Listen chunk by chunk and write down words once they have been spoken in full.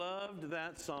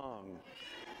that song.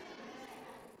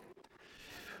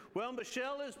 Well,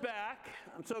 Michelle is back.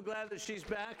 I'm so glad that she's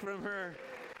back from her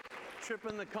trip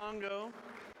in the Congo.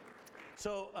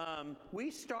 So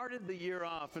we started the year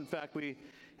off. In fact, we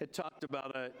had talked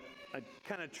about I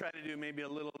kind of tried to do maybe a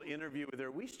little interview with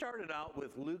her. We started out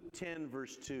with Luke 10,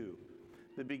 verse 2,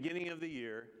 the beginning of the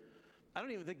year. I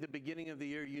don't even think the beginning of the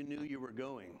year you knew you were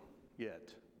going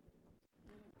yet.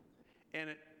 And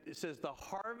it says the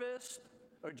harvest,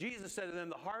 or Jesus said to them,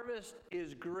 the harvest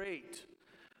is great,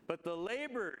 but the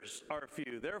laborers are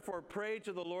few. Therefore, pray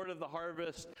to the Lord of the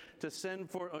harvest to send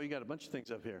forth, you got a bunch of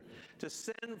things up here, to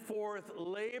send forth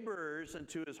laborers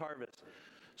into his harvest.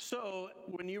 So,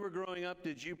 when you were growing up,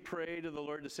 did you pray to the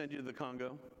Lord to send you to the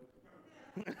Congo?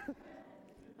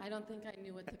 I don't think I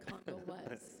knew what the Congo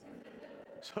was.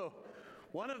 So,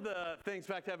 one of the things,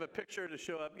 in fact, I have a picture to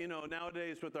show up,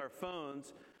 nowadays with our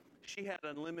phones, she had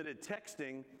unlimited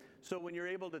texting. So when you're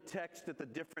able to text at the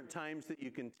different times that you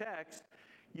can text,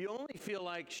 you only feel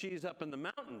like she's up in the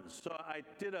mountains. So I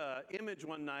did an image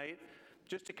one night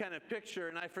just to kind of picture,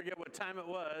 and I forget what time it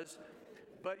was,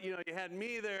 but you had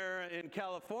me there in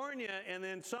California, and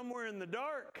then somewhere in the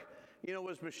dark,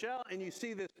 was Michelle, and you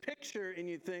see this picture and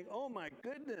you think, oh my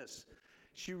goodness,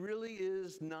 she really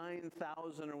is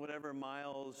 9,000 or whatever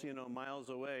miles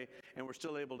away, and we're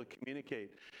still able to communicate.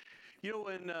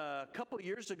 When a couple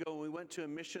years ago, we went to a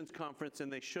missions conference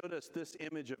and they showed us this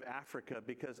image of Africa,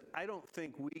 because I don't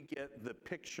think we get the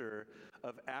picture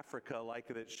of Africa like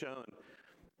it's shown.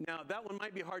 Now, that one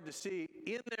might be hard to see.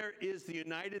 In there is the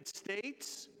United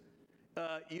States.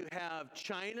 You have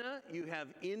China. You have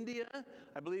India.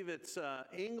 I believe it's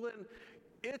England.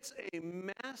 It's a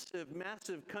massive,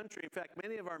 massive country. In fact,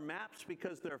 many of our maps,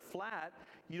 because they're flat,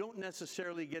 you don't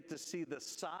necessarily get to see the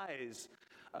size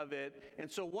of it.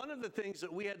 And so one of the things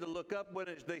that we had to look up when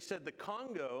they said the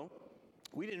Congo,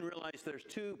 we didn't realize there's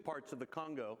two parts of the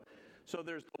Congo. So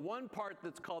there's the one part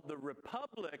that's called the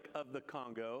Republic of the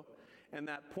Congo, and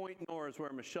that point north is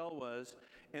where Michelle was.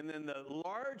 And then the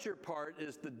larger part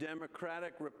is the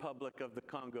Democratic Republic of the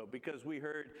Congo, because we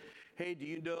heard, hey, do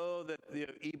you know that the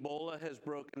Ebola has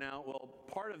broken out? Well,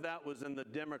 part of that was in the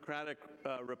Democratic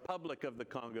Republic of the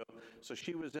Congo. So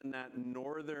she was in that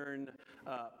northern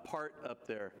part up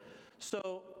there.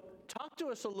 So talk to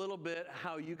us a little bit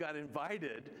how you got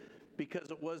invited,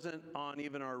 because it wasn't on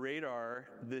even our radar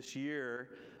this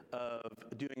year of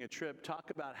doing a trip. Talk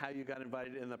about how you got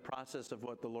invited in the process of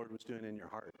what the Lord was doing in your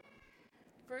heart.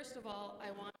 First of all,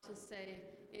 I want to say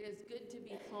it is good to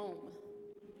be home.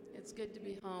 It's good to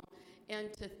be home.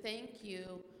 And to thank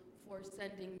you for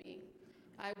sending me.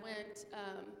 I went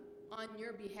on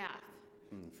your behalf,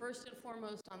 first and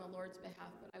foremost on the Lord's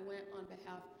behalf, but I went on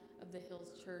behalf of the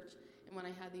Hills Church. And when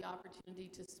I had the opportunity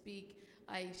to speak,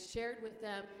 I shared with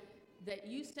them that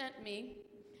you sent me,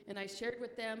 and I shared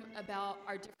with them about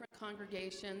our different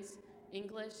congregations,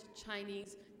 English,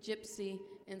 Chinese, Gypsy,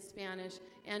 and Spanish,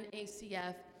 and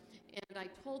ACF. And I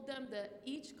told them that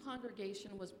each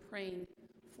congregation was praying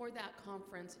for that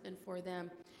conference and for them.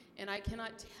 And I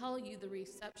cannot tell you the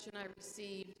reception I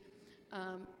received,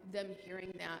 them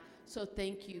hearing that. So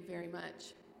thank you very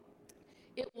much.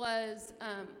 It was,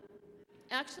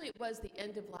 actually it was the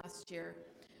end of last year.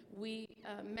 We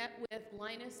met with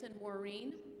Linus and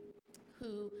Maureen,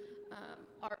 who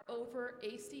are over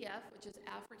ACF, which is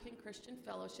African Christian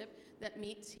Fellowship, that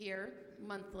meets here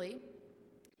monthly.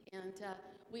 And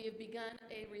we have begun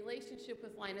a relationship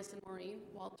with Linus and Maureen,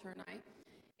 Walter and I.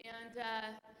 And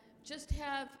just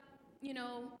have,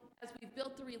 as we've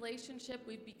built the relationship,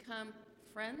 we've become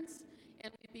friends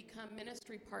and we've become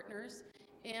ministry partners.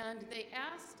 And they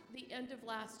asked the end of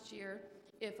last year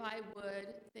if I would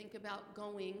think about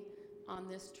going on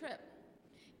this trip.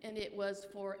 And it was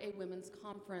for a women's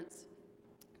conference.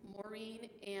 Maureen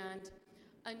and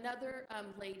another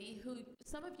lady who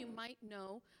some of you might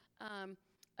know,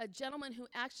 a gentleman who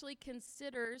actually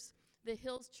considers the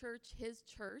Hills Church his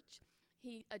church.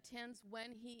 He attends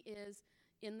when he is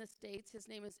in the States. His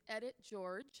name is Edit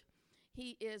George.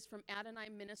 He is from Adonai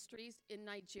Ministries in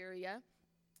Nigeria,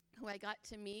 who I got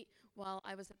to meet while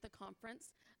I was at the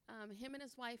conference. Him and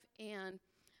his wife, Ann,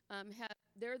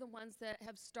 they're the ones that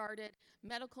have started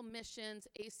Medical Missions,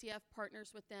 ACF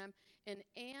partners with them. And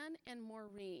Ann and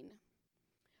Maureen,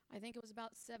 I think it was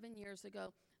about 7 years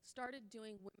ago, started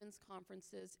doing women's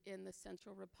conferences in the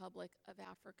Central Republic of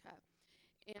Africa.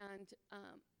 And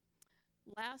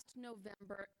last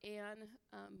November, Ann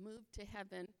moved to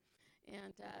heaven,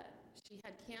 and she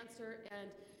had cancer, and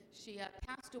she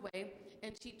passed away.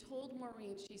 And she told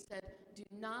Maureen, she said, do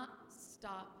not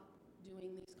stop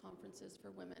doing these conferences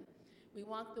for women. We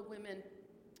want the women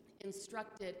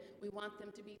instructed. We want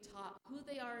them to be taught who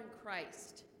they are in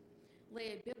Christ,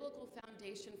 lay a biblical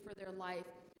foundation for their life,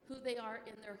 who they are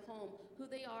in their home, who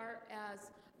they are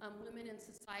as women in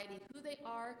society, who they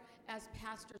are as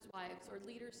pastors' wives or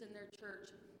leaders in their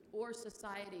church or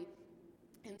society.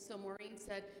 And so Maureen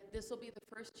said, this will be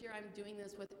the first year I'm doing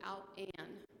this without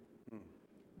Anne.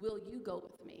 Will you go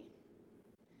with me?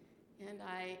 And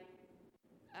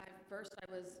at first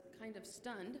I was kind of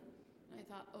stunned. And I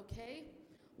thought, okay,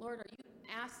 Lord, are you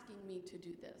asking me to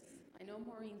do this? I know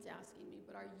Maureen's asking me,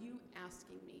 but are you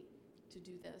asking me to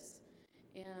do this?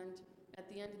 And at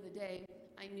the end of the day,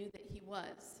 I knew that he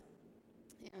was.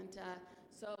 And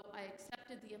so I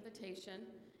accepted the invitation,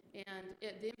 and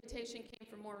the invitation came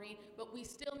from Maureen, but we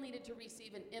still needed to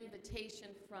receive an invitation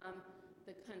from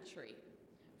the country,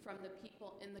 from the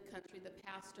people in the country, the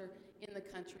pastor in the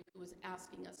country who was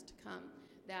asking us to come,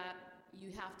 that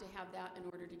you have to have that in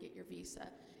order to get your visa.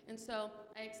 And so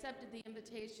I accepted the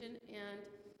invitation, and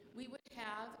we would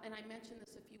have, and I mentioned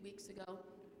this a few weeks ago,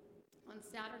 on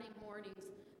Saturday mornings,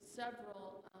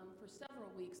 for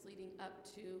several weeks leading up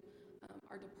to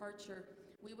our departure,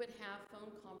 we would have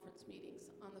phone conference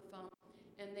meetings on the phone,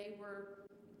 and they were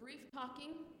brief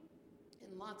talking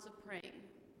and lots of praying.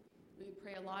 We would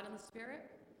pray a lot in the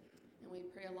Spirit, and we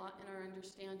pray a lot in our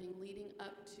understanding leading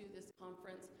up to this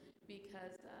conference,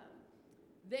 because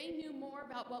they knew more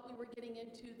about what we were getting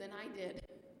into than I did.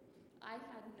 I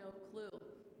had no clue,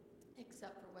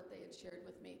 except for what they had shared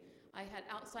with me. I had,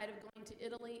 outside of going to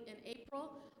Italy in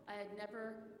April, I had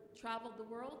never traveled the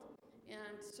world,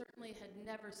 and certainly had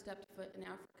never stepped foot in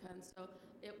Africa. And so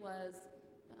it was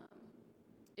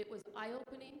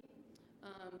eye-opening,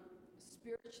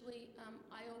 spiritually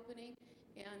eye-opening,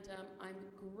 and I'm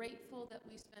grateful that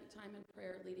we spent time in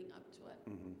prayer leading up to it.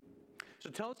 Mm-hmm. So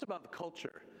tell us about the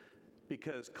culture,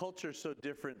 because culture is so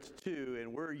different too,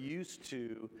 and we're used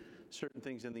to certain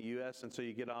things in the U.S., and so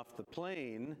you get off the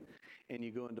plane and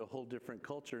you go into a whole different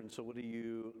culture. And so what do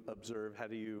you observe? How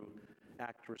do you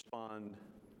act, respond?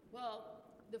 Well,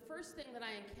 the first thing that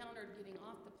I encountered getting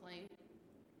off the plane,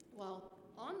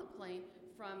 on the plane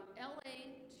from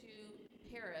LA to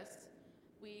Paris,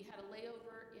 we had a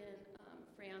layover in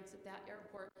France at that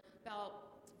airport.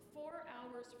 About 4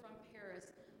 hours from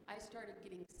Paris, I started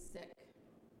getting sick.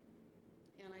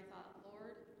 And I thought,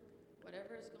 Lord,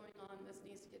 whatever is going on, this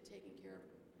needs to get taken care of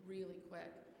really quick.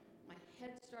 My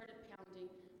head started pounding,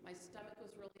 my stomach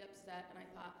was really upset, and I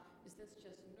thought, is this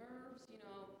just nerves? You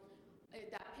know,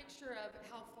 that picture of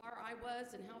how far I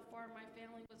was and how far my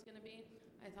family was going to be,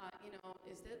 I thought, you know,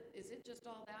 is it just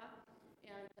all that?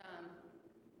 And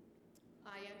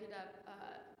I ended up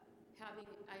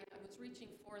I was reaching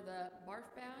for the barf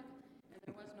bag, and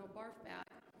there was no barf bag.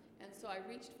 And so I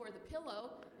reached for the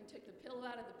pillow and took the pillow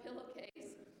out of the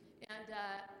pillowcase and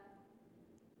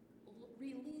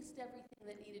released everything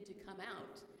that needed to come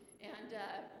out. And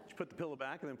you put the pillow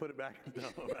back and then put it back? No,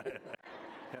 right.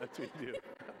 That's what you do.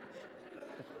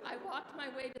 I walked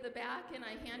my way to the back and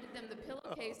I handed them the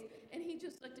pillowcase, and he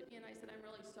just looked at me and I said, I'm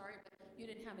really sorry, but you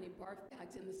didn't have any barf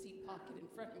bags in the seat pocket in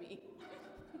front of me.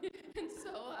 And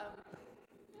so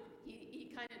he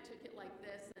kind of took it like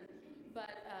this,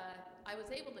 but I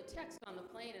was able to text on the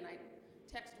plane, and I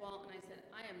text Walt and I said,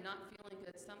 I am not feeling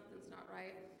good, something's not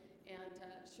right. And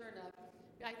sure enough,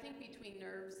 I think between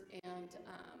nerves and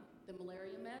the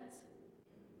malaria meds,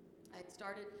 I had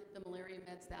started the malaria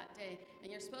meds that day,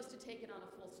 and you're supposed to take it on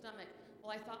a full stomach.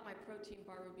 Well, I thought my protein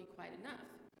bar would be quite enough,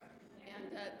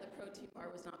 and the protein bar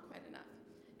was not quite enough.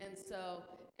 And so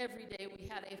every day we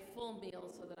had a full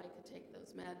meal so that I could take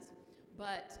those meds.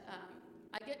 But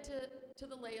I get to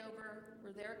the layover,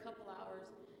 we're there a couple hours,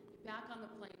 back on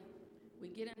the plane, we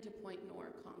get into Point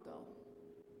Nord, Congo.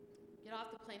 Get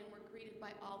off the plane and we're greeted by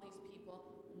all these people.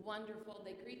 Wonderful.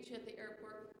 They greet you at the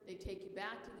airport. They take you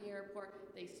back to the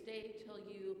airport. They stay till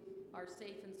you are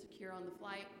safe and secure on the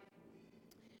flight.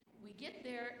 We get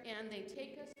there and they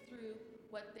take us through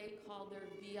what they call their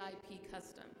VIP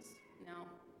customs. Now,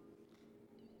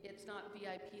 it's not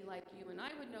VIP like you and I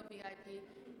would know VIP,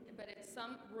 but it's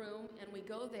some room, and we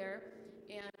go there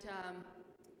and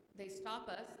they stop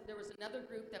us. There was another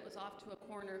group that was off to a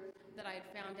corner that I had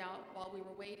found out while we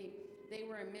were waiting. They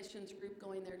were a missions group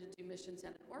going there to do missions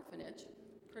at an orphanage,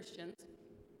 Christians,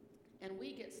 and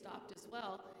we get stopped as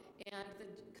well. And the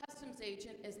customs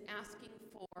agent is asking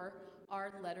for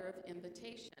our letter of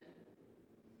invitation.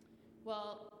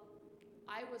 Well,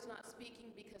 I was not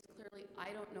speaking because clearly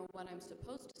I don't know what I'm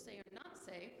supposed to say or not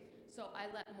say, so I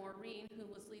let Maureen, who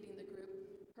was leading the group,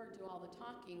 her do all the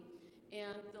talking.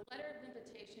 And the letter of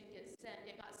invitation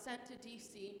got sent to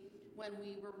DC when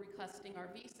we were requesting our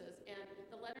visas, and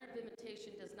the letter of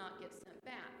invitation does not get sent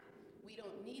back. We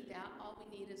don't need that. All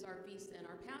we need is our visa and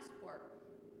our passport.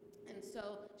 And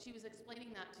so she was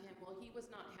explaining that to him. Well, he was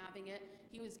not having it.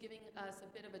 He was giving us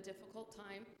a bit of a difficult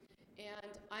time.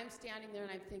 And I'm standing there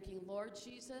and I'm thinking, Lord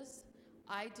Jesus,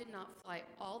 I did not fly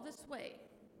all this way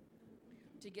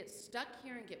to get stuck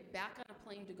here and get back on a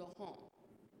plane to go home.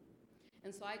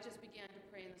 And so I just began to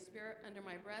pray in the Spirit under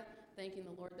my breath, thanking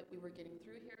the Lord that we were getting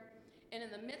through here. And in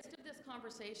the midst of this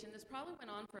conversation, this probably went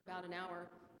on for about an hour,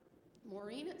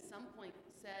 Maureen at some point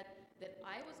said that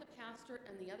I was a pastor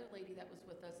and the other lady that was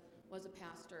with us was a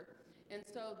pastor. And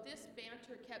so this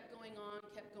banter kept going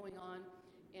on.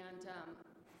 And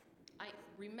I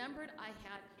remembered I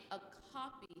had a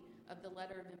copy of the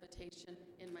letter of invitation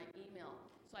in my email.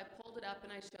 So I pulled it up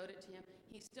and I showed it to him.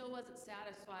 He still wasn't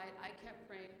satisfied. I kept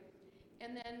praying.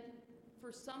 And then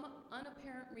for some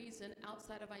unapparent reason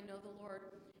outside of I know the Lord,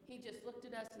 he just looked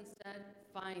at us and said,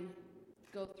 fine,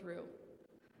 go through.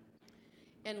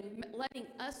 And letting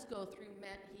us go through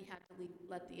meant he had to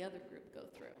let the other group go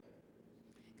through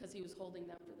because he was holding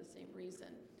them for the same reason.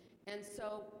 And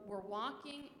so we're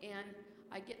walking, and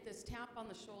I get this tap on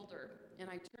the shoulder, and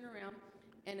I turn around,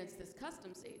 and it's this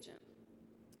customs agent.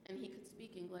 And he could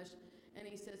speak English, and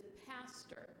he says,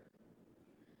 Pastor.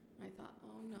 And I thought,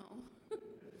 oh, no.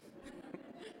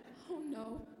 Oh,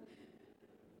 no.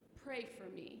 Pray for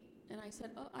me. And I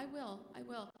said, oh, I will.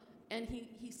 And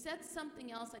he said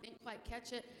something else. I didn't quite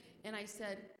catch it. And I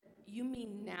said, you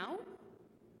mean now?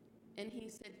 And he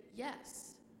said,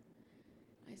 yes.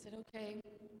 I said, okay,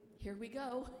 here we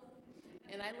go.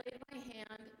 And I laid my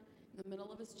hand in the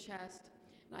middle of his chest,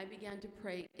 and I began to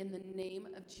pray in the name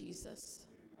of Jesus.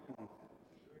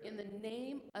 In the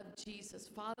name of Jesus.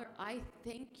 Father, I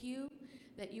thank you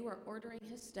that you are ordering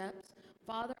his steps.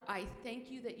 Father, I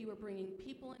thank you that you are bringing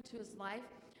people into his life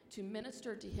to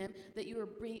minister to him, that you are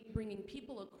bringing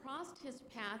people across his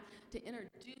path to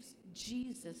introduce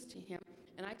Jesus to him.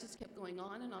 And I just kept going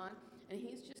on, and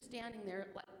he's just standing there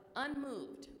like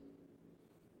unmoved.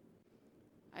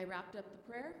 I wrapped up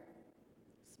the prayer,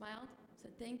 smiled,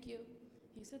 said thank you.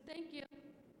 He said thank you,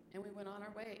 and we went on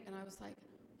our way. And I was like,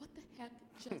 what the heck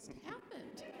just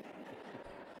happened?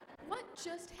 What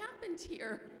just happened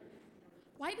here?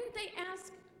 Why didn't they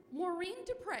ask Maureen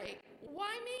to pray?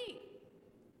 Why me?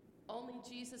 Only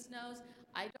Jesus knows.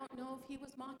 I don't know if he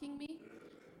was mocking me.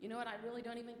 You know what? I really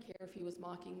don't even care if he was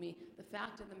mocking me. The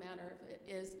fact of the matter of it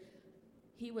is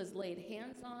he was laid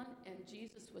hands on and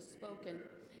Jesus was spoken.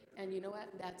 And you know what?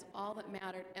 That's all that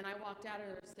mattered. And I walked out of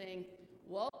there saying,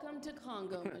 welcome to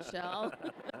Congo, Michelle.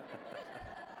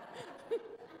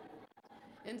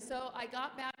 And so I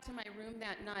got back to my room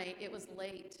that night. It was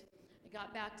late. I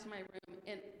got back to my room,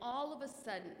 and all of a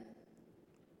sudden,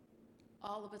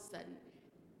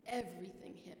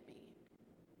 everything hit me.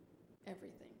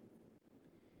 Everything.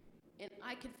 And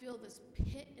I could feel this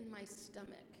pit in my stomach.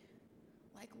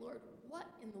 Like, Lord, what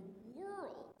in the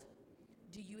world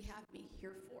do you have me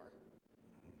here for?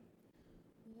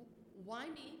 Why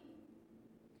me?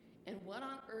 And what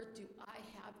on earth do I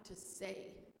have to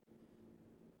say?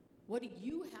 What do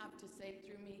you have to say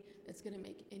through me that's going to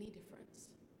make any difference?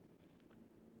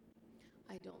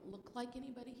 I don't look like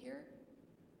anybody here.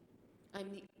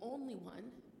 I'm the only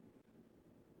one.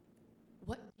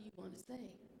 What do you want to say?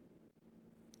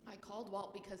 I called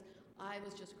Walt because I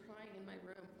was just crying in my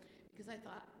room because I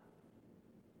thought,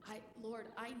 Lord,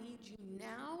 I need you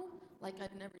now like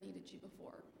I've never needed you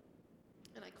before.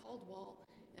 And I called Walt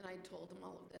and I told him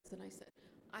all of this, and I said,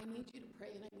 I need you to pray,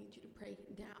 and I need you to pray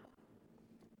now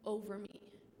over me.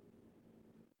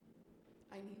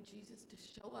 I need Jesus to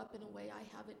show up in a way I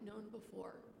haven't known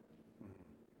before.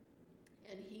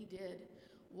 And he did.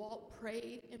 Walt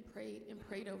prayed and prayed and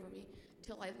prayed over me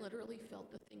till I literally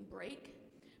felt the thing break,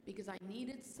 because I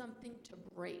needed something to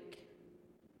break.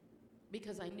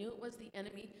 Because I knew it was the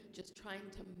enemy just trying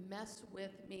to mess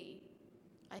with me.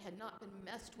 I had not been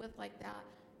messed with like that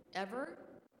ever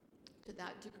to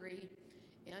that degree.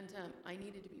 And I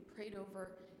needed to be prayed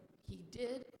over. He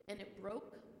did, and it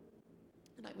broke.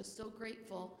 And I was so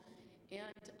grateful. And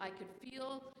I could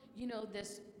feel,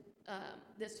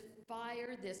 this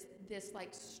fire, this like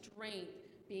strength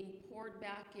being poured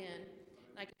back in.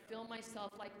 And I could feel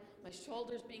myself like my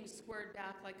shoulders being squared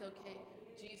back, like, okay,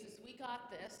 Jesus, we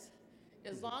got this.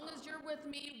 As long as you're with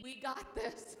me, we got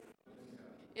this.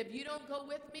 If you don't go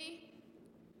with me,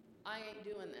 I ain't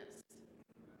doing this.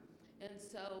 And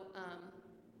so,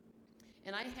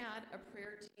 and I had a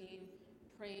prayer team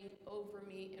praying over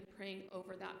me and praying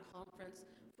over that conference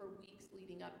for weeks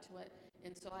leading up to it.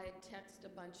 And so I had texted a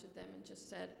bunch of them and just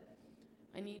said,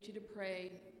 I need you to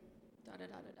pray,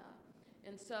 da-da-da-da-da.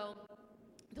 And so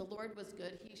the Lord was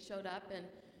good. He showed up, and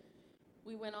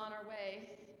we went on our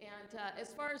way. And as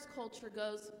far as culture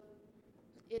goes,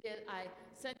 I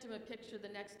sent him a picture the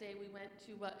next day. We went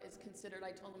to what is considered,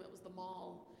 I told him it was the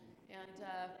mall. And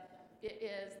it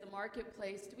is the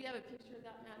marketplace. Do we have a picture of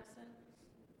that, Madison?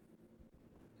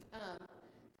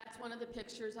 That's one of the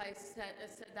pictures I said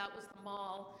that was the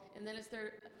mall. And then is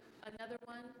there another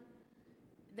one?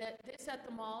 This at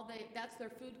the mall, that's their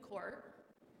food court.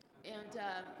 And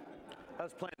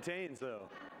that's plantains, though.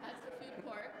 That's the food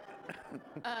court.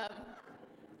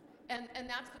 And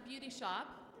that's the beauty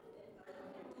shop.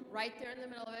 Right there in the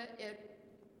middle of it,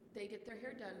 they get their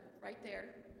hair done right there.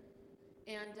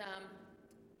 And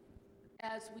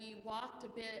as we walked a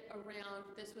bit around,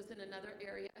 this was in another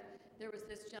area, there was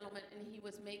this gentleman, and he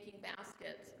was making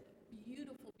baskets,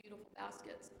 beautiful, beautiful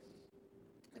baskets.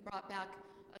 I brought back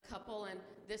a couple, and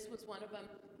this was one of them.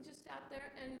 He just sat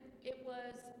there, and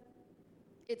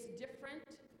it's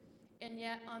different, and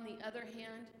yet on the other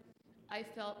hand, I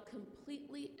felt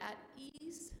completely at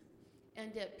ease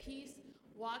and at peace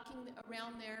walking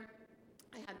around there.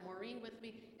 I had Maureen with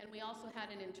me, and we also had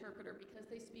an interpreter because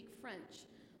they speak French.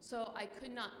 So I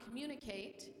could not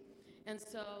communicate, and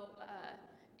so,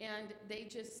 and they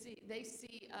could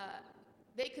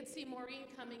see Maureen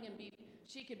coming and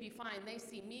she could be fine. They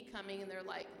see me coming, and they're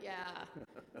like, yeah,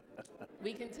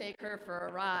 we can take her for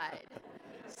a ride.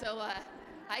 So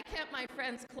I kept my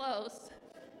friends close,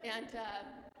 and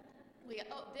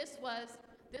this was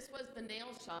the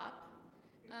nail shop.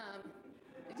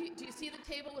 Do you see the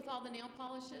table with all the nail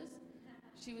polishes?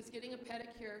 She was getting a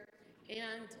pedicure,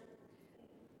 and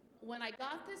when I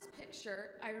got this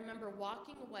picture, I remember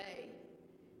walking away,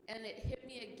 and it hit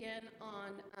me again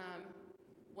on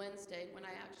Wednesday when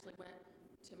I actually went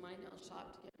to my nail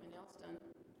shop to get my nails done.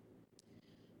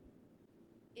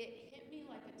 It hit me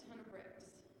like a ton of bricks.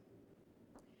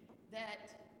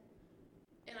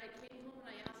 And I came home and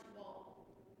I asked Walt,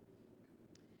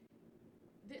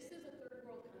 this is a third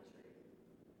world country.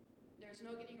 There's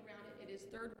no getting around it. It is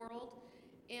third world,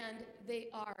 and they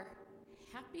are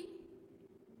happy.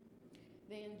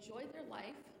 They enjoy their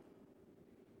life.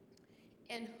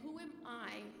 And who am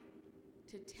I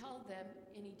to tell them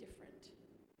any different?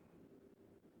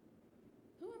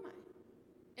 Who am I?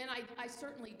 And I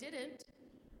certainly didn't,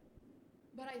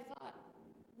 but I thought,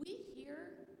 we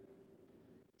here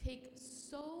take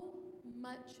so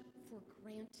much for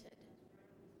granted.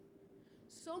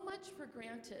 So much for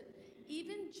granted.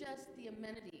 Even just the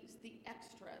amenities, the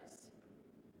extras.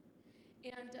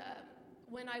 And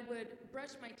when I would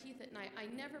brush my teeth at night, I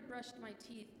never brushed my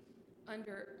teeth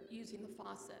under using the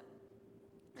faucet.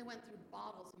 I went through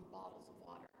bottles and bottles of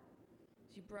water.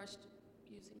 You brushed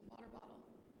using a water bottle.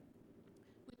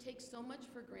 We take so much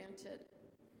for granted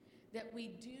that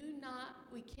we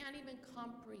can't even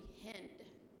comprehend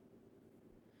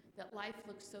that life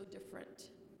looks so different.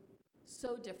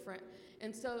 So different.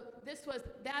 And so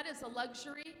that is a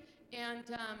luxury, and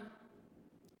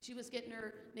she was getting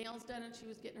her nails done and she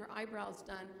was getting her eyebrows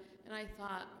done, and I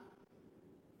thought,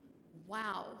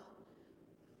 wow,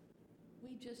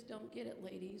 we just don't get it,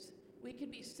 ladies. We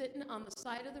could be sitting on the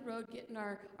side of the road getting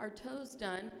our toes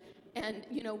done, and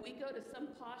we go to some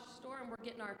posh store and we're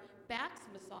getting our backs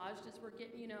massaged as we're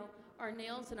getting, our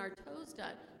nails and our toes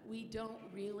done. We don't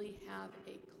really have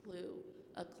a clue.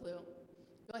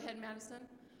 Go ahead, Madison.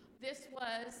 This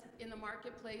was in the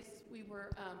marketplace. We were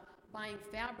buying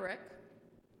fabric.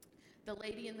 The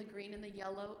lady in the green and the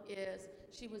yellow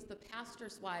she was the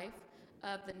pastor's wife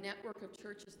of the network of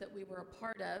churches that we were a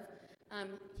part of.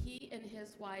 He and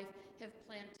his wife have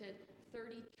planted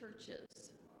 30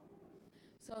 churches.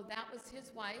 So that was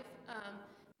his wife,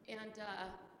 and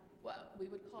we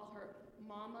would call her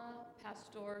Mama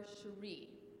Pastor Cherie.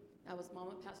 That was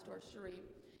Mama Pastor Cherie.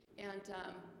 And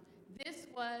this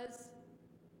was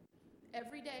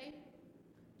every day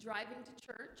driving to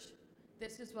church.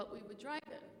 This is what we would drive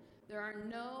in. There are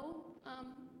no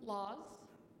laws,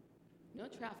 no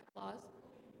traffic laws,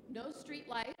 no street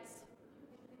lights.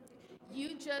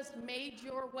 You just made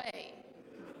your way.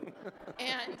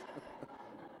 And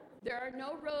there are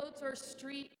no roads or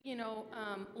street,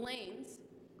 lanes.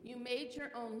 You made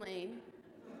your own lane.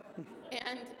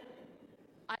 And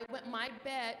my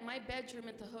bedroom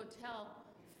at the hotel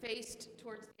faced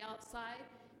towards the outside,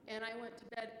 and I went to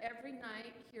bed every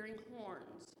night hearing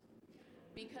horns,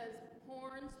 because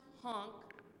horns honk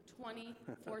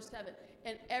 24/7.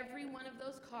 And every one of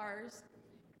those cars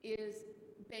is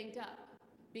banged up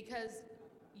because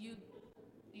you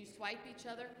swipe each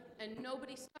other and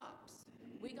nobody stops.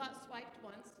 We got swiped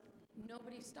once,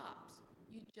 nobody stops.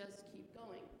 You just keep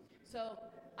going. So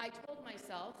I told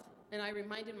myself, and I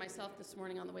reminded myself this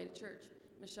morning on the way to church,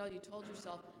 Michelle, you told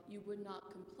yourself you would not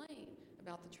complain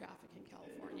about the traffic in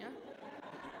California.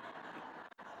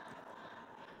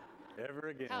 Ever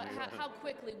again. How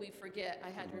quickly we forget, I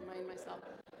had to remind myself.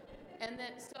 And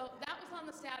then, so that was on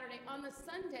the Saturday. On the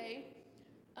Sunday,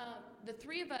 the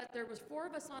three of us, there was 4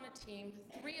 of us on a team.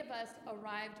 3 of us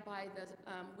arrived by the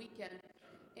weekend,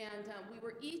 and we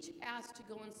were each asked to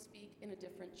go and speak in a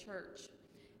different church.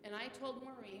 And I told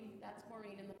Maureen, that's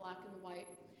Maureen in the black and the white,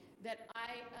 that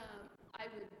I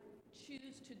would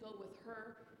choose to go with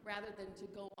her rather than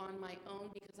to go on my own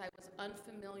because I was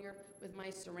unfamiliar with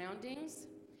my surroundings.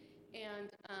 And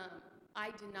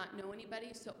I did not know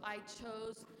anybody, so I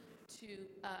chose to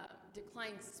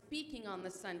decline speaking on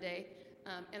the Sunday,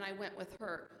 and I went with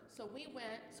her. So we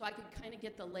went so I could kind of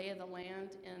get the lay of the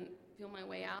land and feel my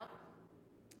way out.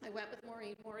 I went with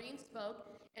Maureen. Maureen spoke,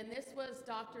 and this was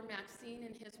Dr. Maxine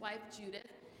and his wife Judith.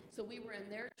 So we were in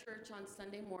their church on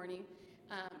Sunday morning.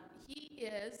 He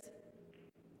is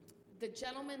the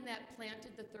gentleman that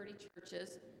planted the 30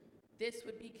 churches. This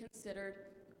would be considered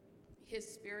his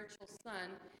spiritual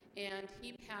son, and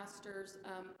he pastors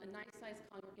a nice-sized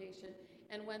congregation.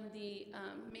 And when the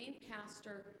main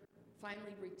pastor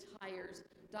finally retires,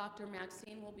 Dr.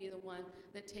 Maxine will be the one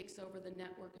that takes over the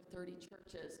network of 30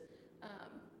 churches.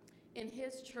 In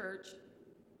his church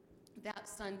that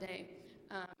Sunday,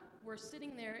 we're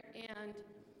sitting there, and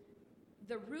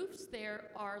the roofs there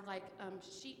are like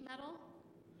sheet metal,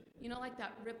 you know, like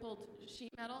that rippled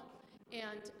sheet metal,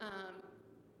 and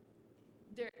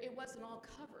it wasn't all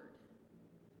covered.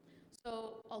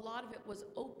 So a lot of it was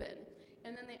open.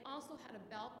 And then they also had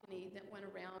a balcony that went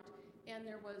around, and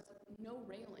there was no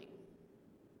railing.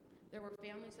 There were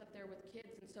families up there with kids,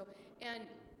 and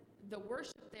the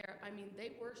worship there, I mean,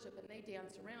 they worship and they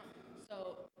dance around.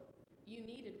 So you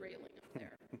needed railing up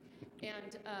there.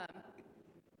 And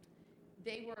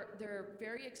they're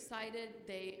very excited.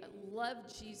 They love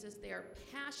Jesus. They are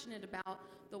passionate about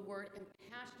the word and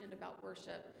passionate about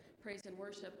worship, praise and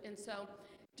worship. And so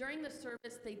during the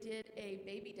service, they did a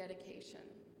baby dedication.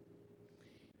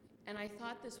 And I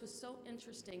thought this was so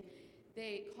interesting.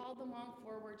 They called the mom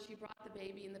forward. She brought the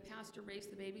baby, and the pastor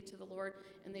raised the baby to the Lord,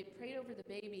 and they prayed over the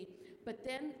baby. But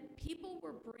then people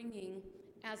were bringing,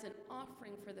 as an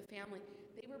offering for the family,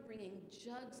 they were bringing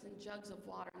jugs and jugs of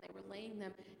water, and they were laying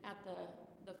them at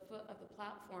the foot of the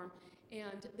platform,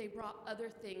 and they brought other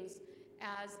things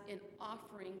as an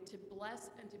offering to bless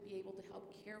and to be able to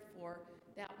help care for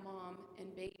that mom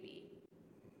and baby.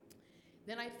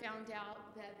 Then I found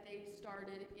out that they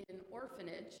started an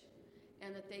orphanage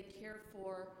and that they care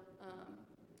for,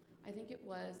 I think it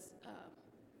was,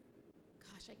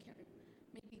 I can't remember,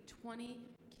 maybe 20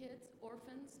 kids,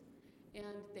 orphans,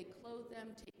 and they clothe them,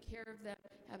 take care of them,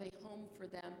 have a home for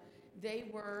them. They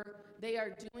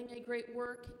are doing a great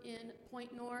work in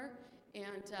Point Nor,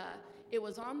 and it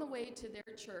was on the way to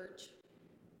their church.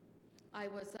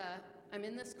 I'm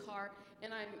in this car,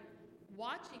 and I'm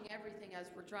watching everything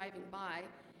as we're driving by,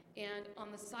 and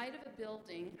on the side of a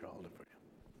building, Here, I'll hold it for you.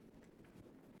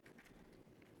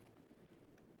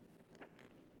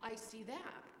 I see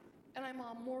that, and I'm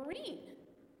on Maureen.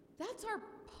 That's our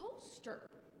poster.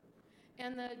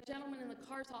 And the gentleman in the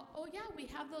car's all, oh yeah, we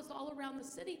have those all around the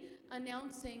city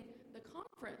announcing the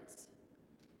conference.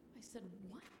 I said,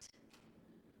 what?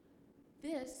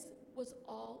 This was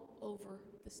all over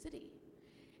the city.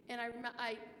 And I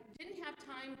didn't have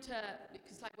time to,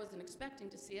 because I wasn't expecting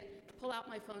to see it, pull out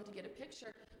my phone to get a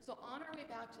picture. So on our way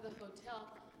back to the hotel,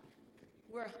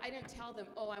 where I didn't tell them,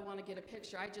 oh, I want to get a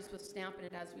picture. I just was snapping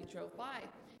it as we drove by.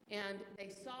 And they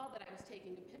saw that I was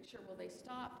taking a picture. Well, they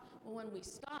stopped. Well, when we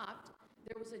stopped,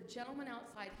 there was a gentleman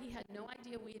outside. He had no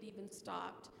idea we had even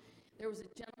stopped. There was a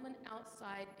gentleman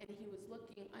outside, and he was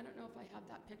looking. I don't know if I have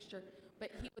that picture,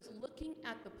 but he was looking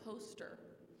at the poster.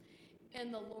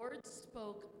 And the Lord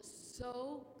spoke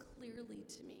so clearly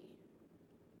to me.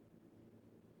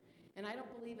 And I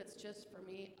don't believe it's just for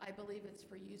me. I believe it's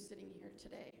for you sitting here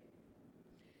today.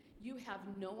 You have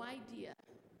no idea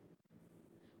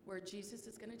where Jesus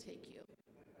is going to take you.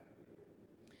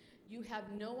 You have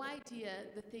no idea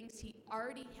the things he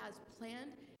already has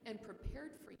planned and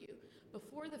prepared for you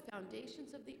before the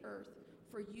foundations of the earth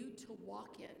for you to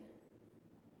walk in.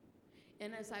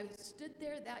 And as I stood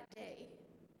there that day,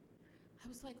 I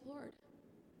was like, Lord,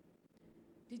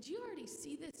 did you already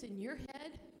see this in your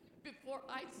head before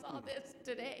I saw this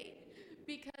today?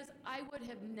 Because I would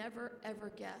have never,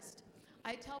 ever guessed.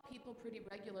 I tell people pretty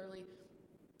regularly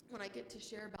when I get to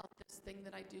share about this thing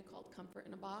that I do called Comfort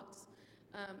in a Box.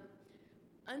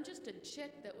 I'm just a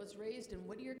chick that was raised in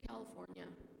Whittier, California,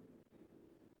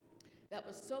 that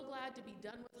was so glad to be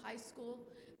done with high school,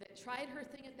 that tried her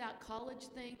thing at that college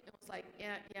thing, and was like,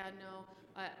 yeah, no,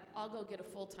 I'll go get a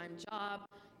full-time job,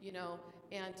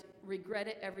 and regret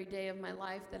it every day of my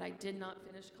life that I did not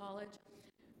finish college.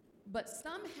 But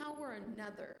somehow or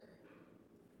another,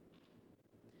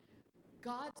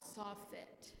 God saw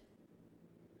fit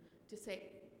to say,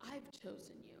 I've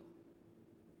chosen you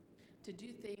to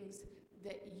do things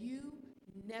that you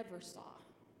never saw.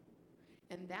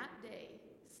 And that day,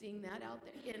 seeing that out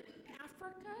there in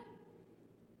Africa,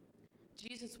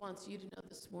 Jesus wants you to know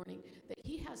this morning that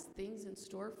he has things in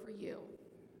store for you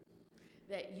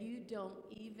that you don't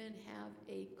even have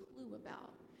a clue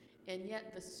about. And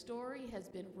yet the story has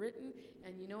been written,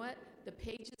 and you know what? The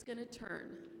page is going to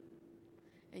turn.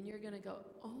 And you're going to go,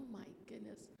 oh my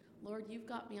goodness, Lord, you've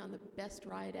got me on the best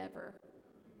ride ever.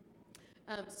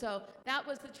 So that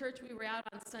was the church we were at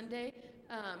on Sunday.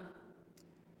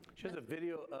 She has a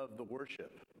video of the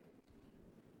worship.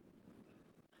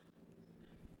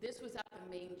 This was at the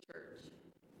main church.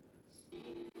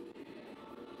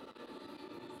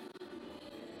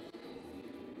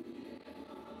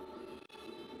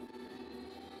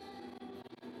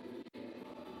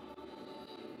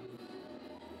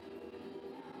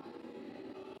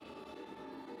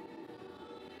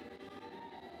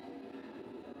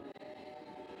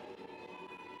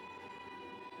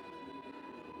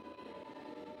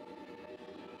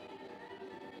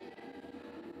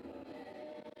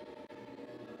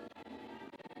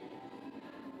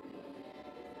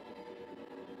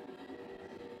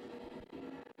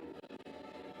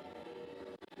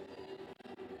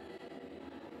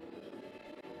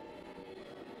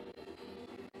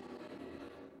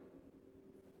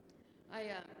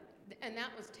 And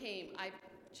that was tame. I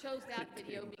chose that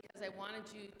video because I wanted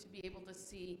you to be able to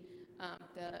see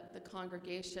the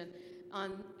congregation.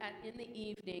 In the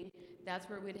evening, that's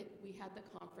where we had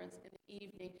the conference. In the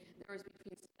evening, there was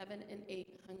between 700 and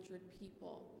 800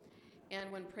 people.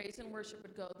 And when praise and worship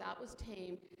would go, that was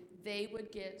tame. They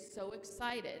would get so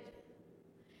excited,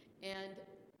 and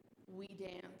we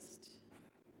danced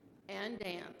and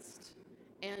danced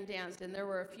and danced. And there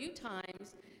were a few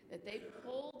times that they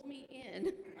pulled me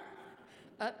in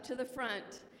up to the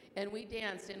front, and we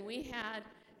danced, and we had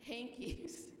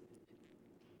hankies,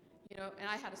 and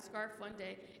I had a scarf one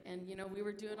day, and, we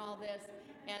were doing all this,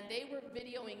 and they were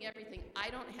videoing everything. I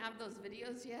don't have those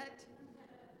videos yet.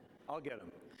 I'll get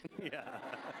them. Yeah.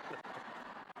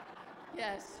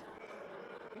 Yes,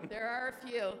 there are a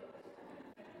few.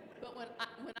 But when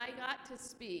I got to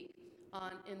speak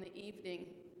in the evening,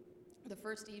 the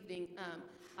first evening,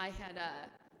 I had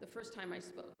the first time I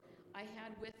spoke, I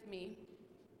had with me,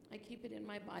 I keep it in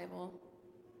my Bible,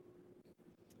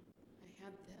 I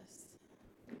had this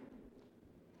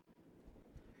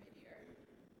right here.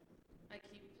 I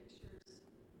keep pictures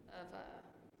of,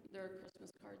 they're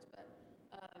Christmas cards, but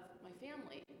of my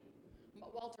family.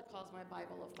 Walter calls my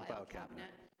Bible a file cabinet,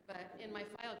 but in my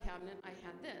file cabinet, I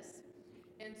had this.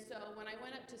 And so when I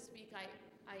went up to speak,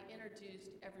 I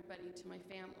introduced everybody to my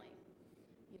family.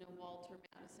 Walter,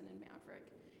 Madison, and Maverick.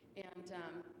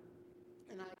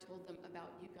 And I told them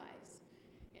about you guys.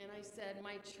 And I said,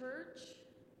 my church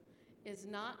is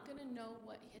not going to know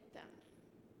what hit them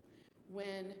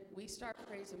when we start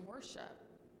praise and worship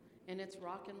and it's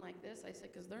rocking like this. I said,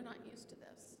 because they're not used to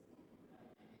this.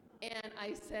 And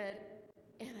I said,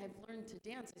 and I've learned to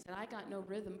dance. I said, I got no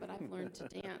rhythm, but I've learned to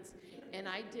dance. And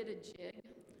I did a jig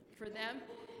for them.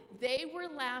 They were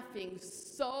laughing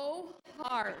so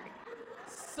hard.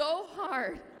 So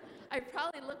hard. I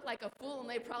probably looked like a fool, and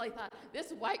they probably thought,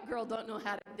 this white girl don't know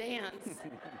how to dance.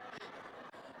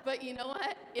 But you know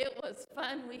what? It was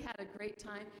fun. We had a great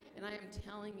time, and I am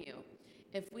telling you,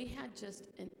 if we had just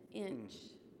an inch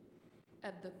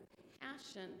of the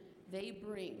passion they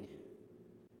bring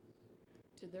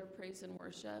to their praise and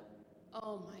worship,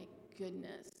 oh my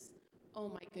goodness. Oh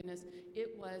my goodness.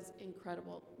 It was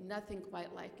incredible. Nothing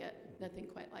quite like it. Nothing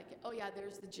quite like it. Oh yeah,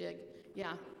 there's the jig.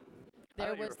 Yeah.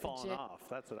 There was the jig. Off.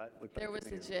 That's what I looked like. There was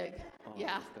the jig.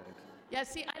 Yeah. Yeah,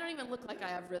 see, I don't even look like I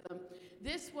have rhythm.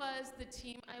 This was the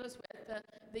team I was with.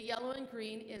 The yellow and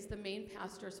green is the main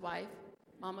pastor's wife,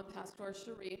 Mama Pastor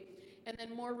Cherie. And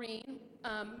then Maureen.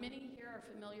 Many here are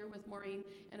familiar with Maureen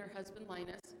and her husband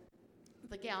Linus.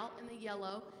 The gal in the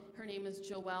yellow, her name is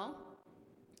Joelle.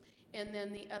 And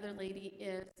then the other lady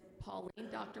is Pauline,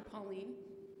 Dr. Pauline.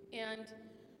 And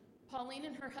Pauline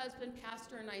and her husband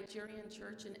pastor a Nigerian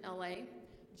church in LA.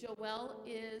 Joelle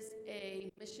is a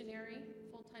missionary,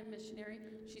 full-time missionary.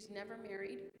 She's never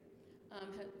married,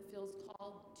 feels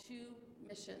called to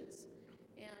missions.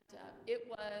 And it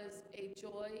was a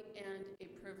joy and a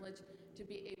privilege to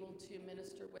be able to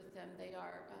minister with them.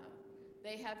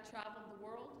 They have traveled the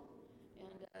world,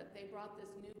 and they brought this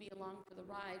newbie along for the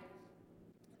ride.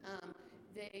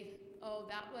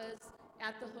 that was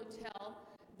at the hotel.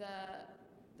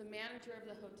 The manager of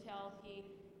the hotel, he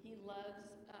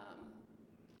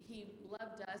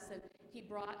loved us, and he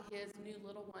brought his new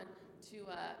little one to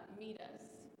meet us,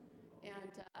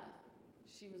 and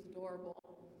she was adorable.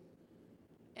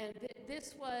 And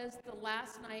this was the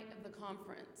last night of the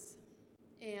conference,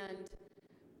 and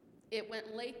it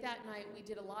went late that night. We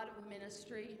did a lot of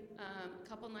ministry. A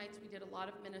couple nights we did a lot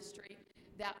of ministry.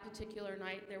 That particular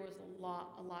night, there was a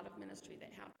lot of ministry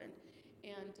that happened.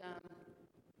 And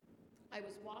I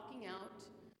was walking out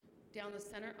down the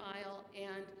center aisle,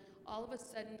 and all of a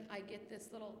sudden, I get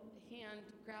this little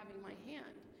hand grabbing my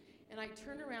hand. And I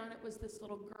turn around, it was this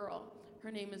little girl.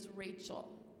 Her name is Rachel.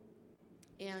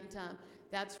 And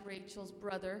that's Rachel's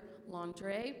brother,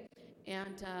 Landre.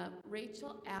 And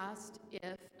Rachel asked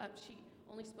if, she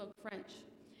only spoke French.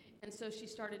 And so she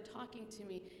started talking to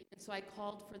me. And so I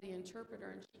called for the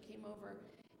interpreter, and she came over.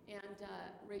 And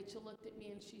Rachel looked at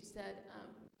me, and she said,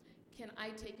 can I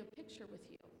take a picture with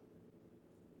you?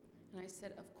 And I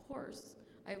said, of course.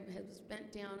 I was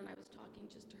bent down, and I was talking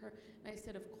just to her. And I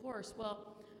said, of course.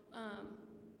 Well,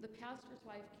 the pastor's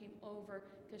wife came over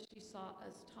because she saw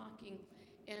us talking,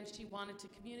 and she wanted to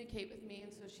communicate with me.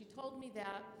 And so she told me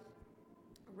that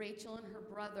Rachel and her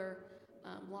brother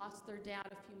lost their dad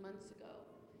a few months ago.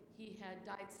 He had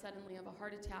died suddenly of a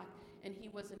heart attack, and he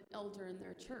was an elder in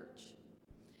their church.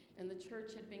 And the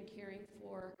church had been caring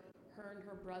for her and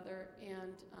her brother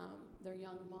and their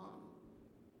young mom.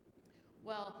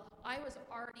 Well, I was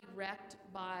already wrecked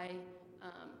by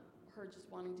her just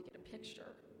wanting to get a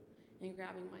picture and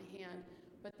grabbing my hand.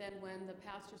 But then when the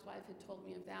pastor's wife had told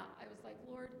me of that, I was like,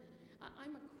 Lord,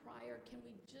 I'm a crier. Can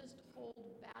we just hold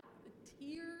back the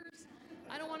tears?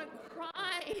 I don't want to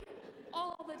cry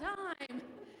all the time.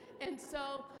 And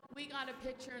so we got a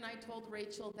picture, and I told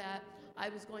Rachel that I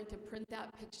was going to print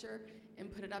that picture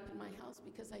and put it up in my house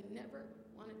because I never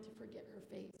wanted to forget her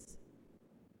face.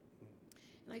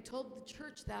 And I told the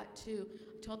church that too.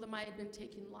 I told them I had been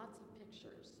taking lots of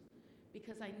pictures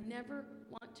because I never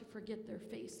want to forget their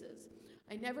faces.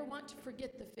 I never want to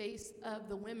forget the face of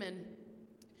the women.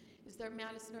 Is there,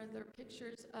 Madison, are there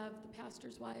pictures of the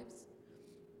pastors' wives?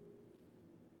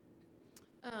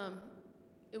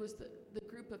 It was the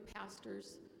group of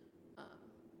pastors.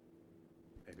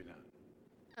 Maybe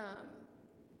not.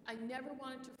 I never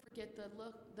wanted to forget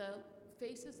the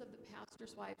faces of the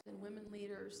pastors' wives and women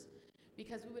leaders,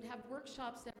 because we would have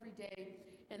workshops every day,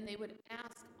 and they would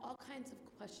ask all kinds of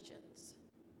questions.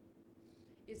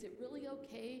 Is it really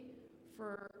okay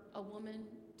for a woman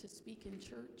to speak in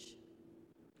church?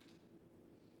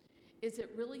 Is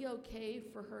it really okay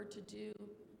for her to do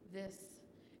this?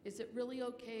 Is it really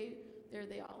okay? There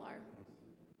they all are.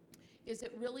 Is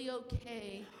it really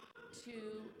okay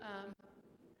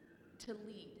to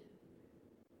lead?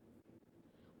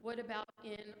 What about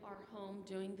in our home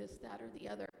doing this, that, or the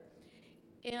other?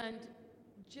 And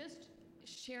just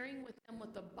sharing with them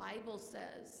what the Bible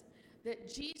says,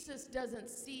 that Jesus doesn't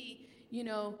see,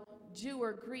 Jew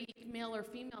or Greek, male or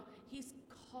female. He's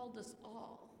called us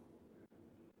all.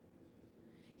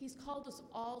 He's called us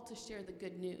all to share the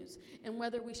good news. And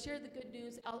whether we share the good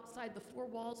news outside the four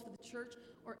walls of the church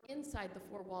or inside the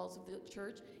four walls of the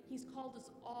church, he's called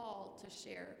us all to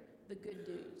share the good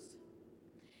news.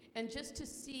 And just to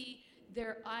see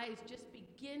their eyes just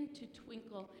begin to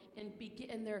twinkle and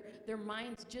their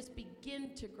minds just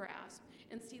begin to grasp,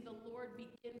 and see the Lord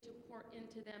begin to pour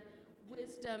into them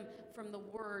wisdom from the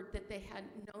word that they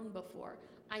hadn't known before.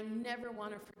 I never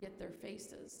want to forget their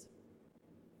faces.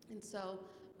 And so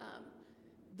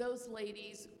those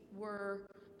ladies were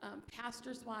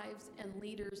pastors' wives and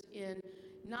leaders in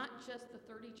not just the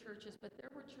 30 churches, but there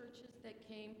were churches that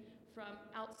came from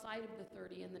outside of the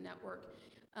 30 in the network.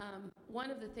 One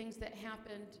of the things that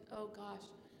happened,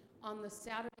 on the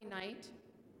Saturday night,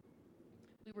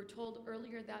 we were told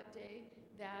earlier that day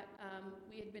that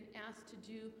we had been asked to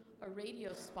do a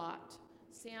radio spot.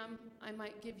 Sam, I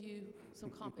might give you some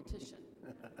competition.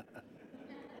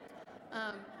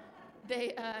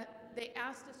 They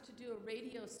asked us to do a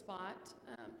radio spot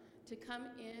to come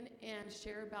in and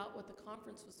share about what the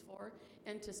conference was for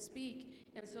and to speak.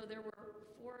 And so there were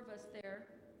 4 of us there,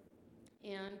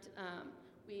 and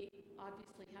we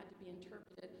obviously had to be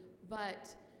interpreted.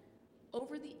 But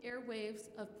over the airwaves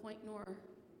of Point Nor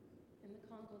in the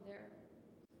Congo there,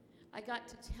 I got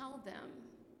to tell them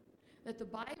that the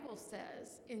Bible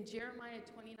says in Jeremiah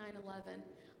 29:11,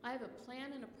 I have a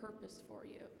plan and a purpose for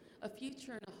you, a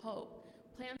future and a hope,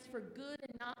 plans for good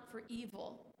and not for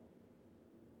evil.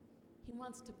 He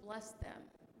wants to bless them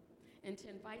and to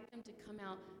invite them to come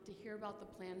out to hear about the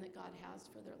plan that God has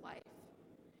for their life.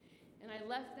 And I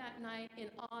left that night in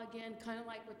awe again, kind of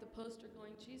like with the poster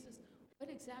going, Jesus, what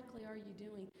exactly are you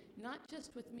doing? Not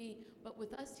just with me, but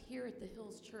with us here at the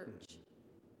Hills Church.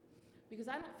 Because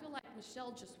I don't feel like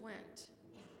Michelle just went.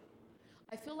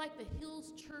 I feel like the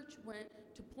Hills Church went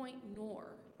to Point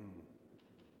Nor.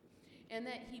 And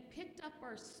that he picked up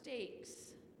our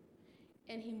stakes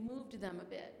and he moved them a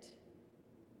bit.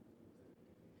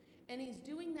 And he's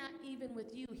doing that even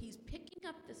with you. He's picking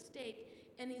up the stake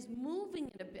and he's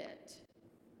moving it a bit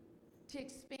to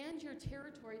expand your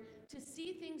territory, to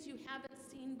see things you haven't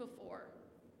seen before,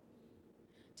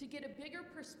 to get a bigger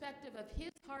perspective of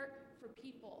his heart for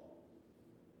people.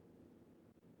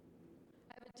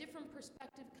 I have a different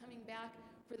perspective coming back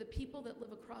for the people that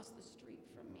live across the street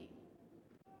from me.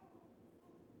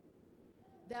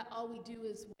 That all we do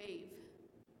is wave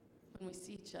when we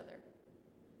see each other.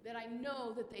 That I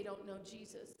know that they don't know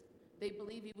Jesus. They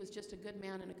believe he was just a good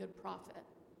man and a good prophet.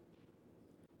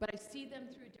 But I see them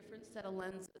through a different set of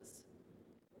lenses.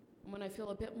 And when I feel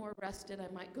a bit more rested,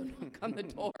 I might go knock on the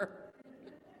door.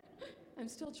 I'm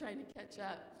still trying to catch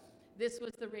up. This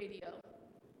was the radio.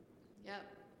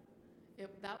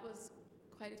 Yep. That was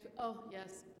quite, oh,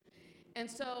 yes. And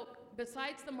so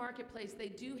besides the marketplace, they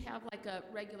do have like a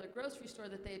regular grocery store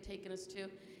that they had taken us to.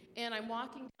 And I'm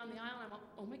walking down the aisle, and I'm like,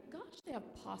 oh my gosh, they have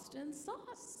pasta and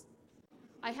sauce.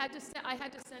 I had to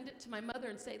send it to my mother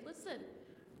and say, listen,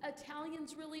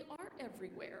 Italians really are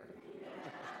everywhere.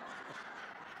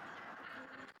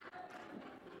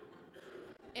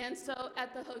 And so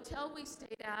at the hotel we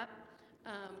stayed at,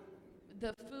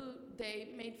 the food, they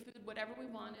made food whatever we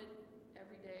wanted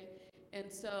every day. And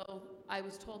so I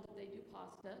was told that they do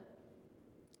pasta.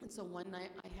 And so one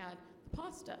night I had the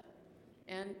pasta.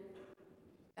 And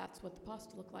that's what the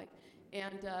pasta looked like.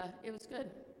 And it was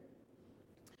good.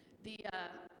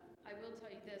 I will tell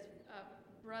you this,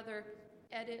 Brother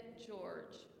Edit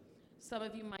George, some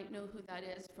of you might know who that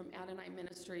is from Adonai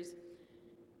Ministries.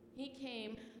 He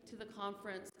came to the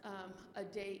conference a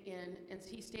day in, and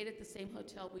he stayed at the same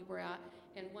hotel we were at,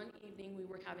 and one evening we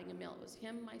were having a meal. It was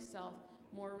him, myself,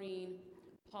 Maureen,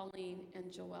 Pauline, and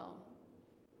Joelle.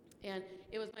 And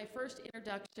it was my first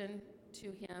introduction to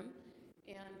him,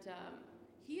 and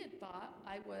he had thought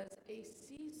I was a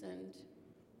seasoned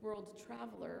world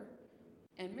traveler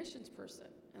and missions person.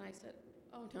 And I said,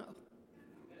 oh no,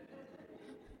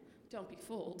 don't be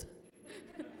fooled.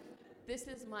 This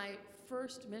is my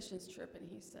first missions trip. And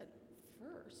he said,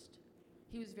 first?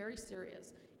 He was very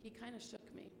serious. He kind of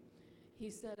shook me. He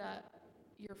said,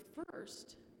 you're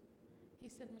first? He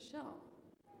said, Michelle,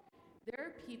 there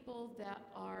are people that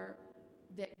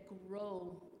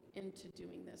grow into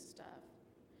doing this stuff.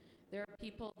 There are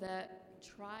people that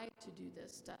try to do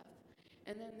this stuff.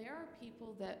 And then there are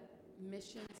people that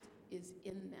missions is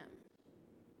in them.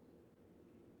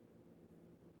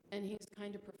 And he's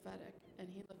kind of prophetic. And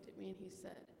he looked at me and he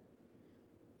said,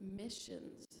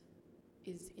 missions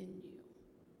is in you.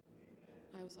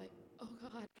 I was like, oh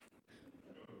God,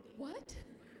 what?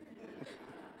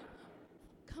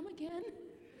 Come again?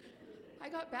 I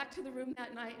got back to the room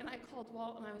that night and I called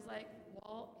Walt and I was like,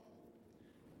 Walt,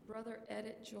 Brother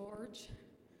Edit George,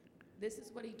 this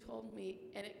is what he told me.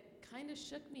 And it kind of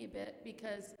shook me a bit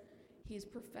because he's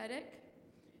prophetic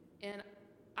and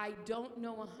I don't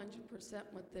know 100%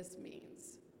 what this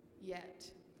means yet.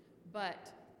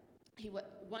 But he was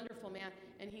a wonderful man.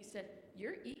 And he said,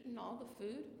 you're eating all the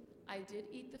food? I did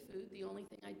eat the food. The only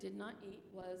thing I did not eat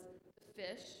was the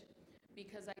fish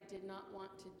because I did not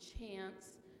want to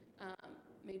chance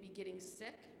maybe getting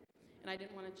sick. And I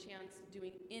didn't want to chance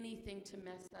doing anything to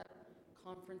mess up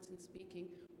conference and speaking.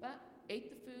 But ate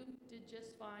the food, did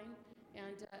just fine.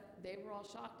 And they were all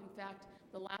shocked. In fact,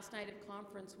 the last night of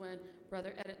conference when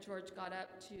Brother Edit George got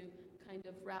up to kind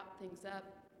of wrap things up,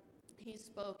 he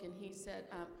spoke and he said,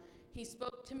 he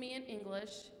spoke to me in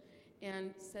English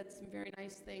and said some very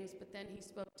nice things, but then he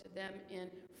spoke to them in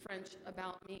French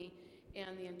about me,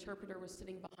 and the interpreter was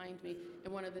sitting behind me,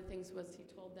 and one of the things was he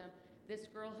told them, this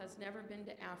girl has never been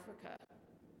to Africa,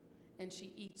 and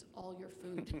she eats all your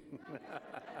food.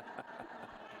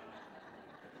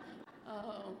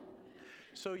 Oh.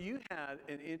 So you had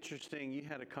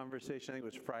a conversation, I think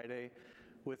it was Friday,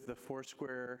 with the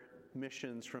Foursquare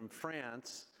missions from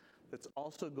France that's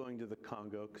also going to the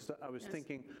Congo, because I was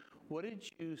thinking, what did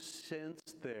you sense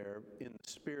there in the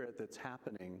spirit that's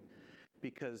happening?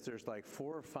 Because there's like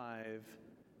 4 or 5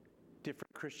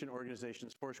 different Christian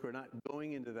organizations, Foursquare, not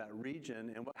going into that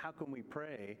region, and how can we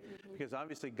pray? Mm-hmm. Because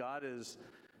obviously God has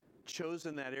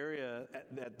chosen that area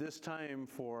at this time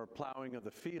for plowing of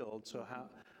the field, so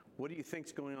what do you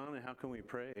think's going on, and how can we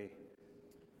pray?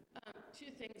 2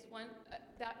 things. One,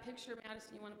 that picture,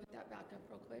 Madison, you want to put that back up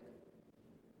real quick?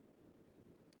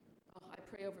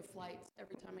 pray over flights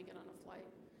every time I get on a flight.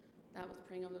 That was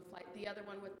praying over the flight. The other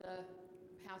one with the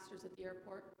pastors at the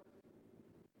airport.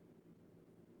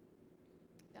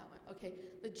 That one. Okay.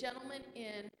 The gentleman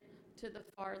in to the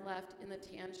far left in the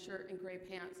tan shirt and gray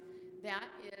pants, that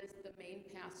is the main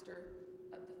pastor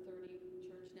of the 30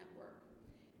 Church Network.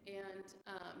 And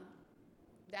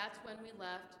that's when we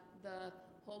left. The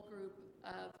whole group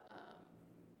of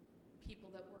people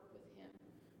that worked with him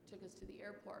took us to the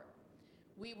airport.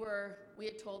 We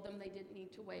had told them they didn't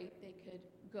need to wait. They could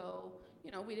go.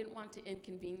 You know, we didn't want to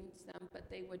inconvenience them, but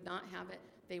they would not have it.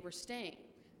 They were staying.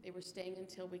 They were staying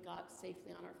until we got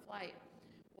safely on our flight.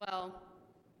 Well,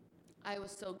 I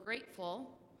was so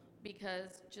grateful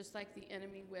because just like the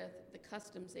enemy with the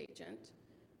customs agent,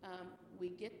 we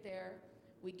get there,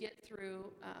 we get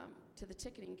through to the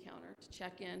ticketing counter to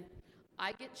check in.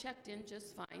 I get checked in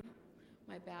just fine.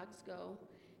 My bags go,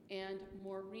 and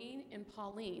Maureen and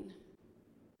Pauline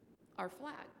are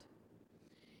flagged.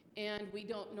 And we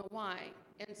don't know why.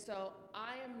 And so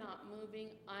I am not moving.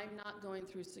 I'm not going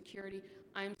through security.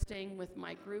 I'm staying with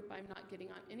my group. I'm not getting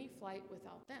on any flight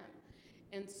without them.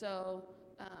 And so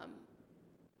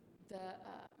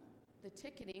the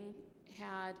ticketing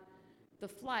the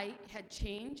flight had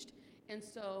changed, and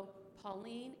so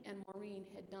Pauline and Maureen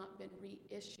had not been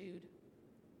reissued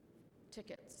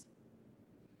tickets.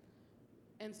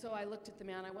 And so I looked at the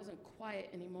man. I wasn't quiet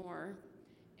anymore.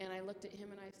 And I looked at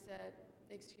him and I said,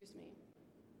 "Excuse me.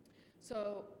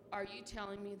 So are you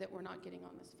telling me that we're not getting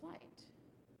on this flight?"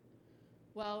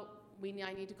 "Well,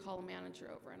 I need to call a manager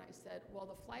over." And I said, "Well,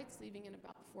 the flight's leaving in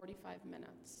about 45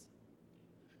 minutes.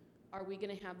 Are we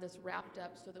going to have this wrapped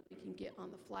up so that we can get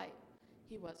on the flight?"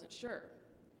 He wasn't sure.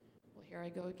 Well, here I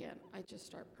go again. I just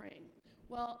start praying.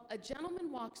 Well, a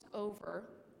gentleman walks over,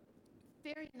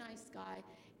 very nice guy,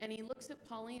 and he looks at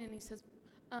Pauline and he says,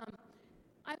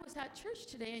 "I was at church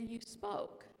today and you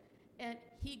spoke." And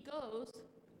he goes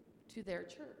to their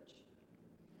church.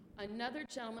 Another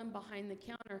gentleman behind the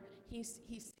counter, he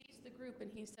sees the group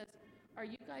and he says, "Are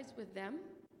you guys with them?"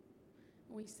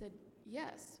 And we said,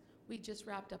 "Yes, we just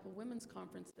wrapped up a women's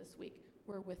conference this week.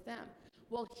 We're with them."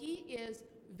 Well, he is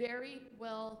very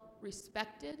well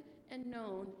respected and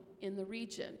known in the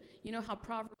region. You know how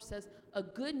Proverbs says, a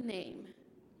good name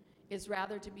is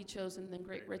rather to be chosen than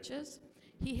great riches?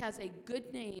 He has a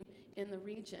good name in the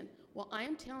region. Well, I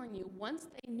am telling you, once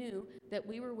they knew that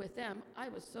we were with them, I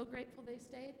was so grateful they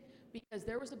stayed, because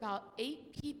there was about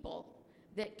 8 people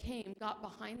that came, got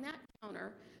behind that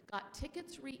counter, got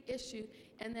tickets reissued,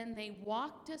 and then they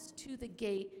walked us to the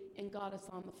gate and got us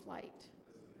on the flight.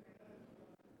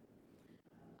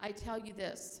 I tell you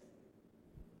this,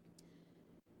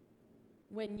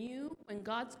 when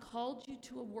God's called you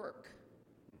to a work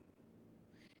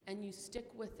and you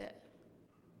stick with it,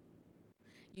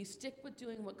 you stick with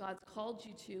doing what God's called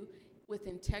you to with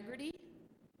integrity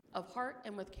of heart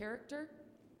and with character,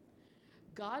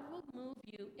 God will move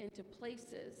you into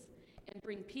places and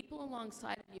bring people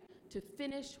alongside of you to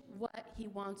finish what he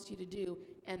wants you to do.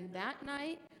 And that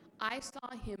night, I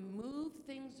saw him move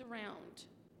things around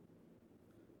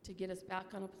to get us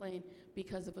back on a plane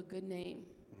because of a good name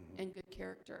and good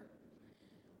character.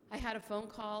 I had a phone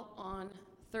call on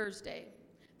Thursday.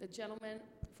 The gentleman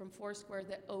from Foursquare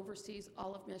that oversees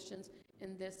all of missions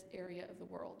in this area of the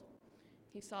world.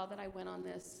 He saw that I went on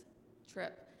this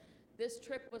trip. This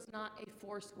trip was not a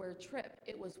Foursquare trip.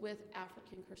 It was with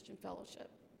African Christian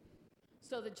Fellowship.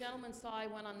 So the gentleman saw I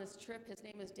went on this trip. His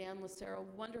name is Dan Lucero,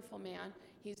 wonderful man.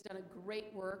 He's done a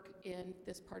great work in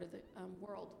this part of the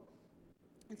world.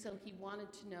 And so he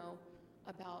wanted to know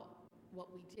about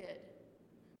what we did,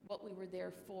 what we were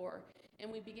there for. And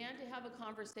we began to have a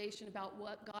conversation about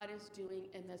what God is doing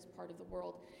in this part of the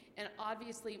world. And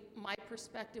obviously, my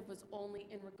perspective was only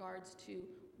in regards to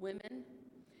women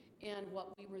and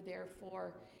what we were there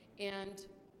for. And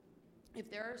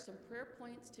if there are some prayer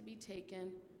points to be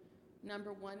taken,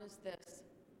 number one is this.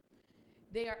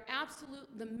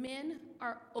 The men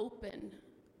are open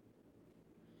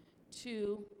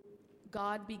to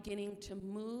God beginning to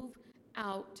move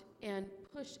out and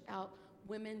push out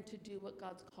women to do what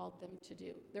God's called them to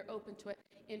do. They're open to it.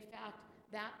 In fact,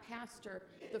 that pastor,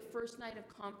 the first night of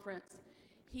conference,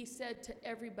 he said to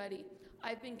everybody,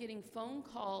 "I've been getting phone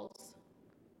calls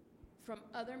from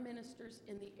other ministers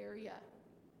in the area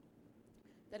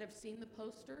that have seen the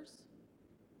posters,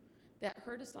 that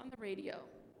heard us on the radio,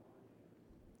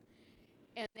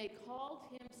 and they called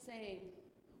him saying,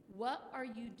 'What are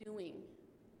you doing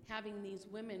having these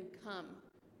women come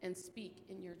and speak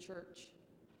in your church?'"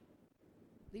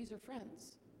 These are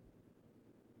friends.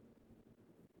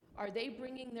 Are they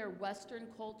bringing their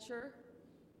Western culture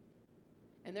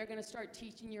And they're going to start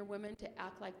teaching your women to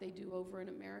act like they do over in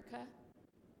America.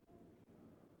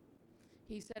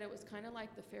 He said it was kind of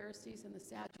like the Pharisees and the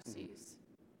Sadducees.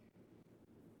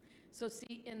 So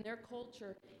see, in their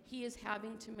culture, he is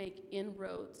having to make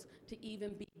inroads to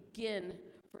even begin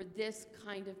for this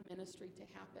kind of ministry to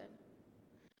happen.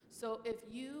 So if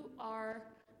you are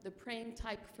the praying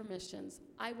type for missions,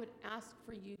 I would ask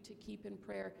for you to keep in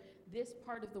prayer this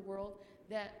part of the world,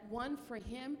 that one, for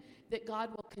him, that God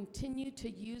will continue to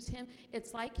use him.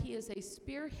 It's like he is a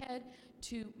spearhead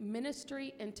to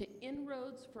ministry and to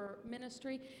inroads for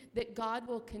ministry, that God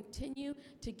will continue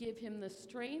to give him the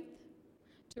strength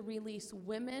to release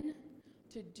women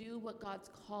to do what God's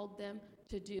called them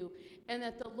to do. And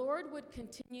that the Lord would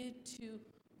continue to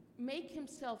make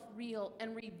himself real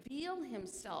and reveal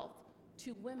himself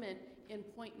to women in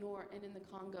Point Nord and in the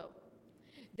Congo.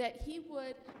 That he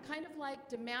would, kind of like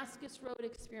Damascus Road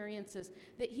experiences,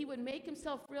 that he would make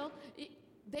himself real.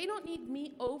 They don't need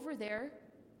me over there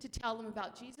to tell them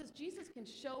about Jesus. Jesus can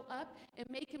show up and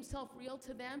make himself real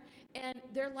to them, and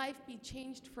their life be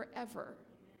changed forever.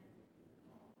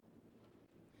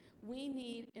 We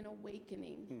need an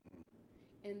awakening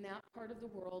in that part of the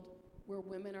world where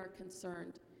women are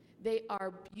concerned. They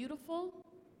are beautiful.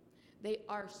 They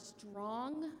are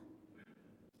strong.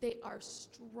 They are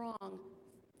strong,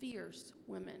 fierce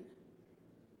women,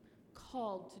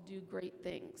 called to do great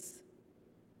things.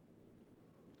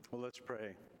 Well, let's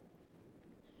pray.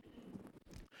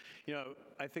 You know,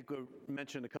 I think we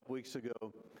mentioned a couple weeks ago,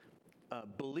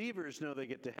 believers know they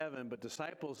get to heaven, but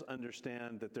disciples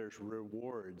understand that there's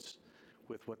rewards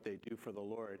with what they do for the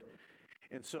Lord.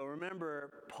 And so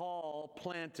remember, Paul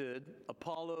planted,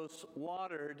 Apollos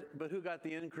watered, but who got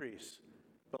the increase?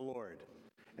 The Lord.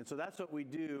 And so that's what we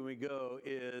do when we go,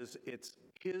 is it's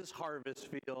his harvest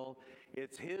field,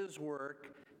 it's his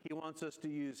work. He wants us to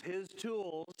use his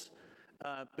tools,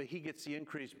 but he gets the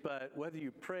increase. But whether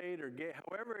you prayed or gave,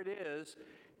 however it is,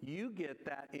 you get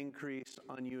that increase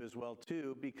on you as well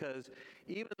too, because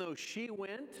even though she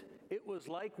went, it was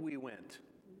like we went.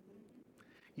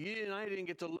 You and I didn't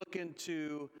get to look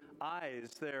into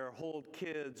eyes there, hold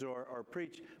kids or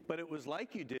preach, but it was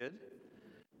like you did,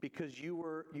 because you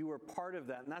were part of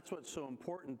that. And that's what's so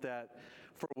important, that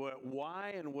for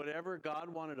why and whatever God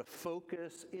wanted to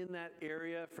focus in that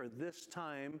area for this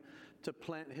time to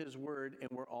plant his word, and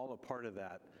we're all a part of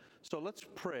that. So let's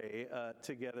pray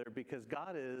together, because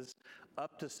God is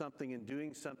up to something and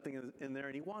doing something in there,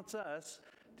 and he wants us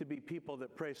to be people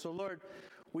that pray. So Lord,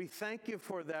 we thank you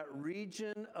for that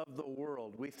region of the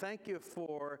world. We thank you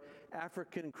for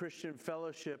African Christian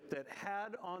Fellowship that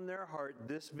had on their heart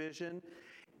this vision,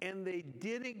 and they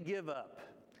didn't give up.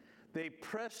 They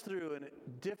pressed through, and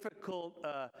difficult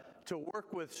to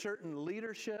work with certain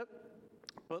leadership.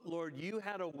 But Lord, you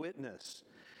had a witness.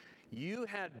 You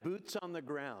had boots on the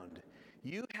ground.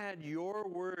 You had your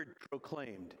word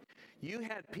proclaimed. You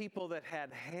had people that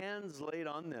had hands laid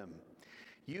on them.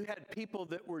 You had people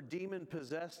that were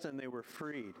demon-possessed and they were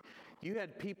freed. You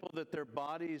had people that their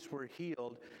bodies were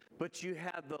healed, but you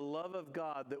had the love of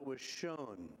God that was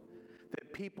shown,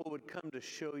 that people would come to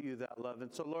show you that love.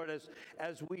 And so, Lord,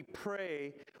 as we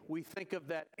pray, we think of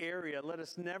that area. Let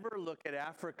us never look at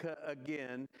Africa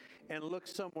again and look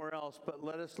somewhere else, but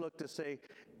let us look to say,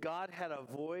 God had a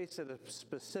voice at a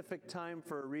specific time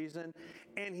for a reason,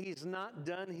 and he's not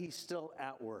done. He's still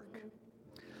at work.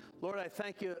 Lord, I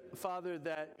thank you, Father,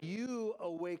 that you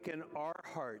awaken our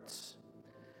hearts,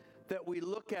 that we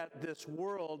look at this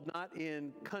world not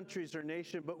in countries or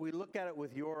nation, but we look at it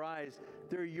with your eyes.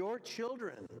 They're your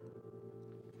children.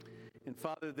 And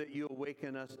Father, that you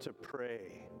awaken us to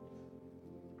pray.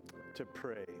 To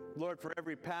pray. Lord, for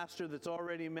every pastor that's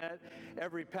already met,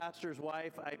 every pastor's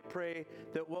wife, I pray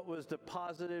that what was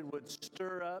deposited would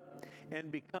stir up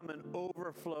and become an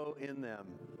overflow in them.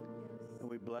 And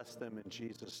we bless them in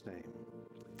Jesus' name.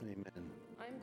 Amen.